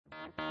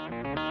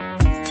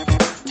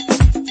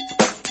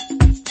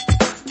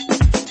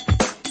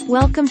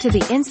Welcome to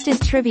the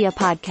Instant Trivia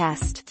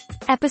Podcast,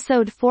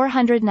 episode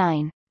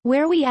 409,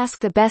 where we ask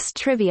the best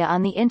trivia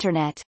on the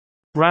internet.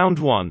 Round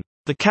 1.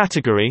 The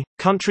category,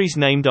 countries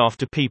named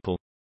after people.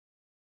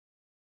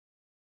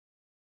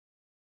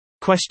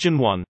 Question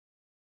 1.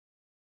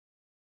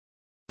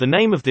 The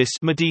name of this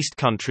Middle East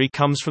country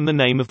comes from the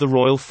name of the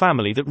royal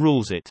family that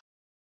rules it.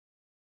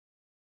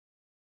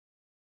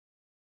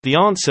 The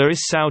answer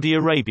is Saudi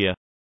Arabia.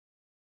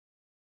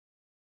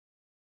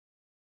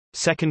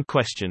 Second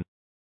question.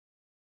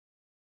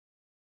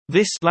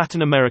 This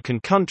Latin American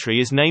country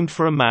is named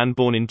for a man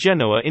born in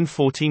Genoa in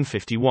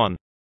 1451.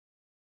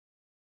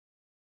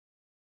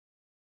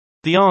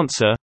 The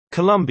answer,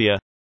 Colombia.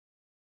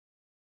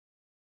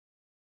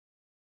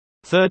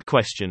 Third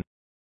question.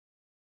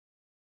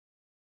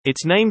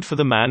 It's named for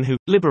the man who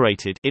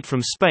liberated it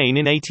from Spain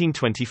in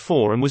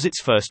 1824 and was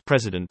its first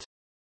president.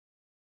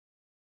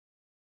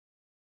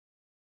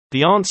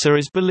 The answer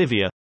is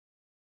Bolivia.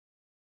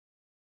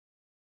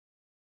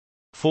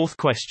 Fourth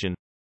question.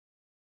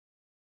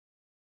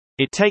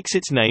 It takes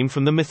its name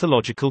from the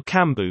mythological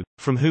Kambu,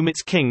 from whom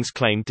its kings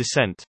claimed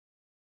descent.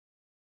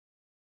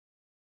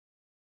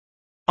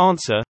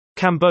 Answer,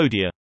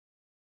 Cambodia.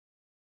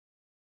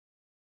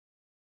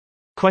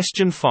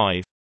 Question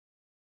 5.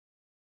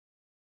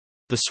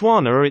 The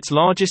Swana are its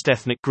largest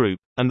ethnic group,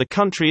 and the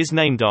country is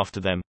named after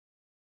them.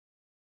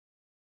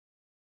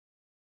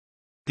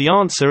 The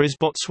answer is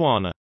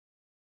Botswana.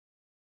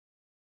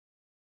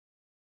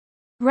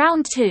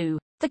 Round 2.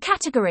 The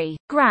category,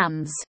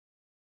 grams.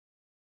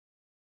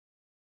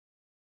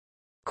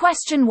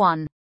 Question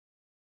 1.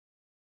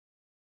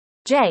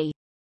 J.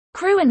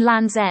 Crew and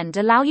Land's End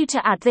allow you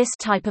to add this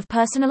type of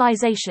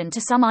personalization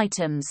to some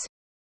items.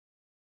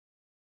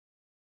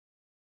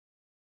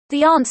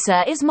 The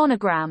answer is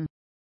monogram.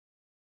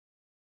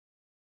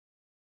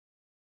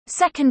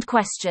 Second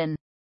question.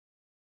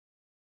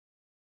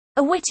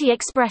 A witty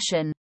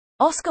expression.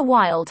 Oscar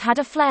Wilde had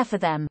a flair for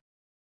them.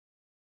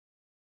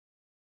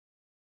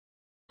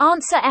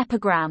 Answer,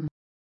 epigram.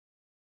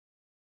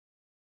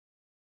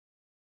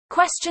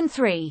 Question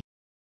 3.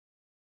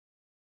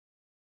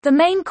 The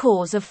main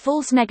cause of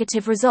false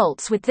negative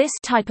results with this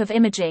type of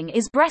imaging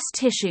is breast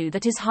tissue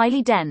that is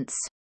highly dense.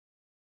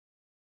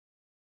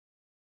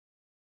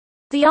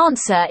 The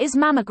answer is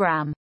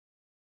mammogram.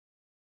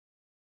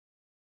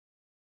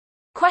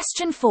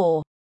 Question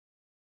 4.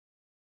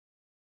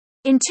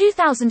 In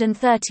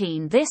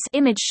 2013, this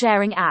image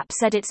sharing app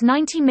said its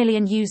 90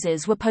 million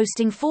users were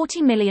posting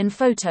 40 million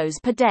photos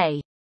per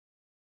day.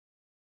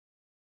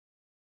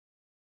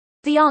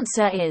 The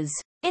answer is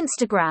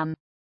Instagram.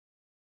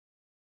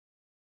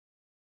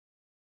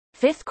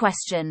 Fifth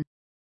question.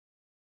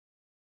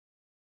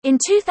 In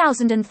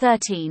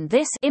 2013,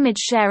 this image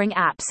sharing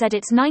app said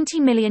its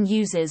 90 million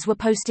users were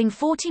posting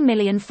 40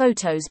 million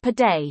photos per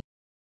day.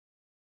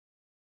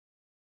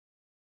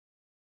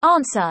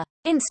 Answer,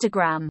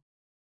 Instagram.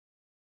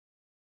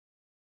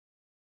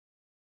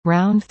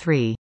 Round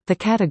 3. The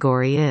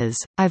category is,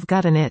 I've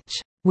got an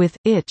itch, with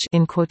itch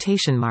in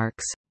quotation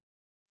marks.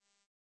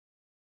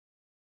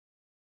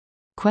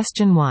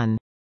 Question 1.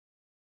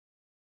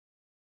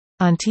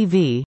 On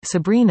TV,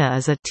 Sabrina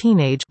is a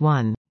teenage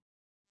one.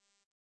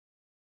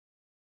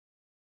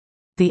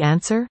 The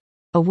answer?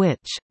 A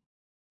witch.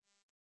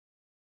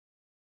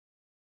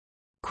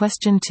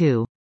 Question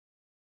 2.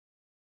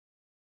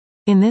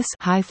 In this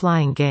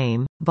high-flying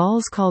game,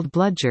 balls called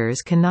bludgers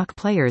can knock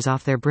players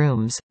off their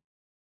brooms.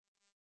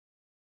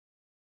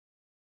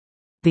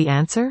 The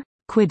answer?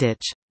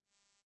 Quidditch.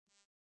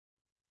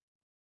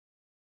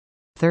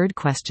 Third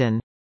question.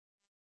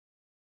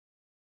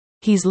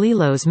 He's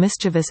Lilo's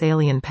mischievous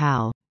alien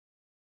pal.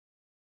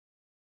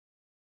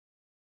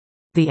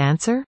 The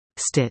answer?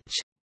 Stitch.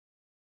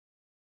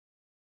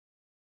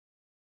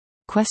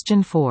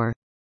 Question 4.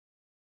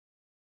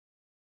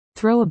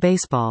 Throw a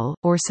baseball,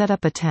 or set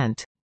up a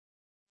tent.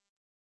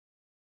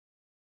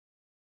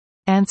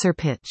 Answer,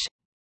 pitch.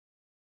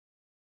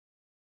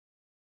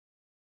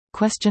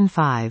 Question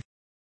 5.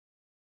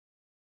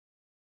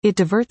 It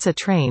diverts a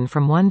train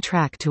from one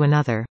track to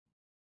another.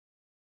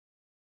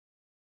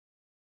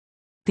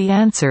 The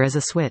answer is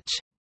a switch.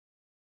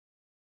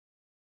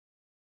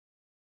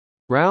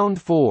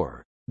 Round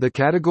 4. The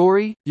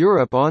category,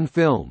 Europe on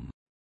film.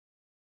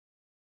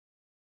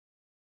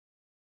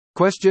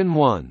 Question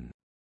 1.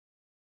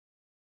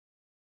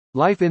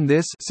 Life in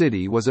This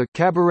City was a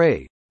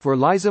cabaret for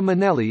Liza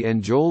Minnelli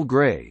and Joel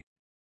Grey.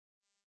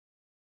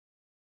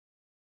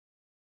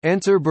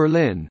 Answer,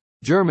 Berlin,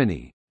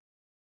 Germany.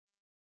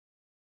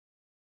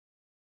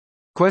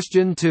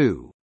 Question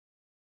 2.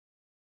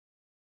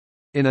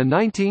 In a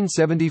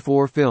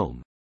 1974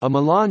 film, a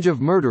melange of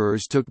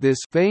murderers took this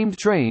famed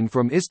train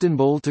from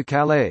Istanbul to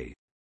Calais.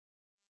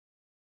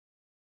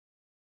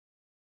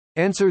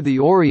 Answer, the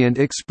Orient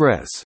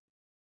Express.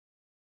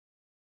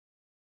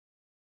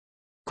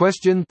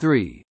 Question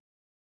 3.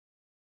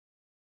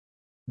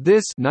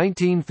 This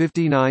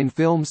 1959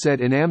 film set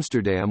in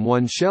Amsterdam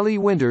won Shelley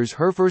Winters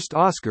her first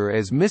Oscar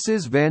as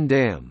Mrs. Van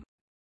Dam.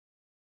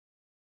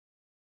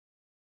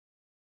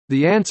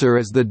 The answer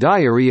is The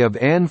Diary of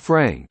Anne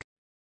Frank.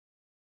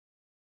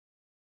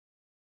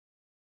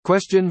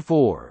 Question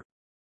 4.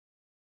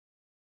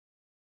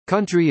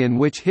 Country in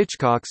which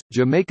Hitchcock's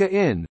Jamaica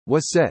Inn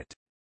was set.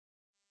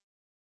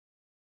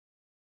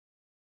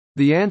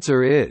 The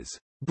answer is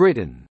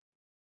Britain.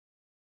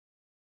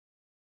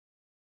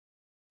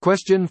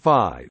 Question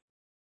 5.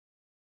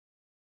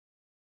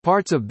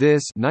 Parts of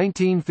this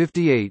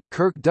 1958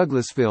 Kirk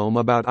Douglas film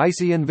about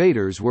icy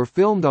invaders were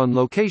filmed on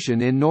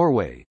location in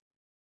Norway.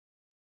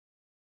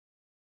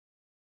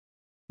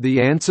 The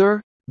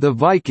answer? The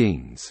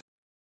Vikings.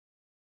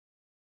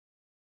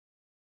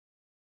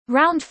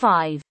 Round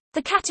 5.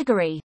 The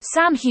category,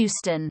 Sam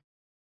Houston.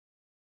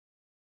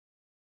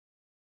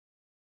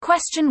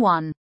 Question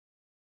 1.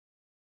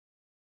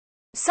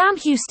 Sam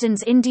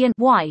Houston's Indian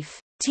wife,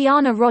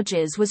 Tiana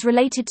Rogers, was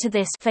related to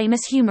this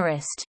famous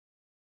humorist.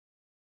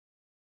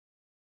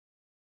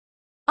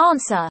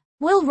 Answer: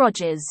 Will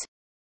Rogers.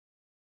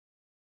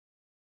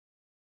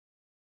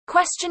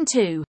 Question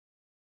 2.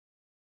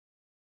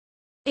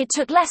 It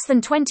took less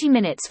than 20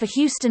 minutes for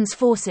Houston's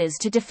forces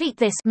to defeat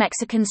this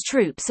Mexican's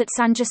troops at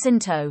San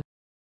Jacinto.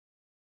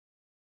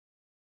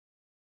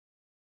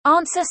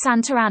 Answer: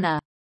 Santa Ana.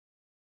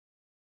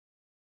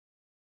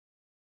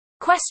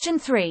 Question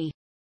 3.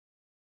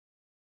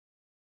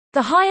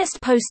 The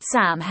highest post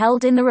Sam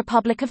held in the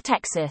Republic of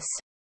Texas.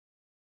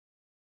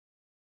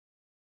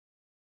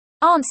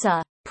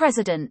 Answer: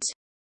 President.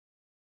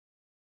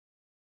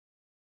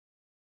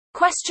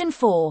 Question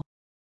 4.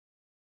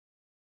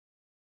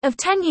 Of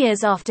 10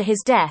 years after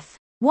his death,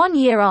 1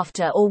 year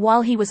after or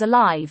while he was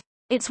alive,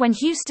 it's when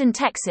Houston,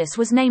 Texas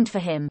was named for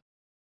him.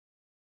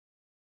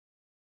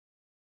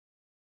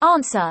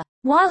 Answer: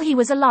 While he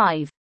was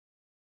alive.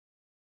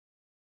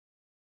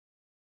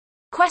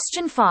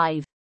 Question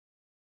 5.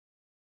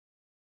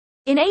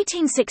 In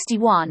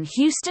 1861,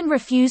 Houston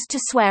refused to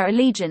swear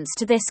allegiance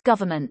to this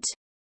government.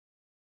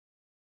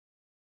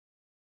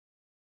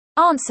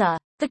 Answer: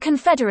 The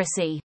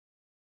Confederacy.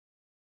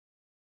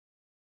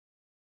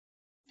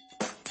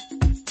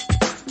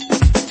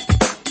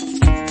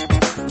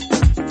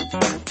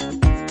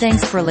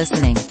 Thanks for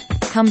listening.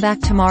 Come back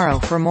tomorrow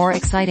for more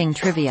exciting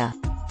trivia.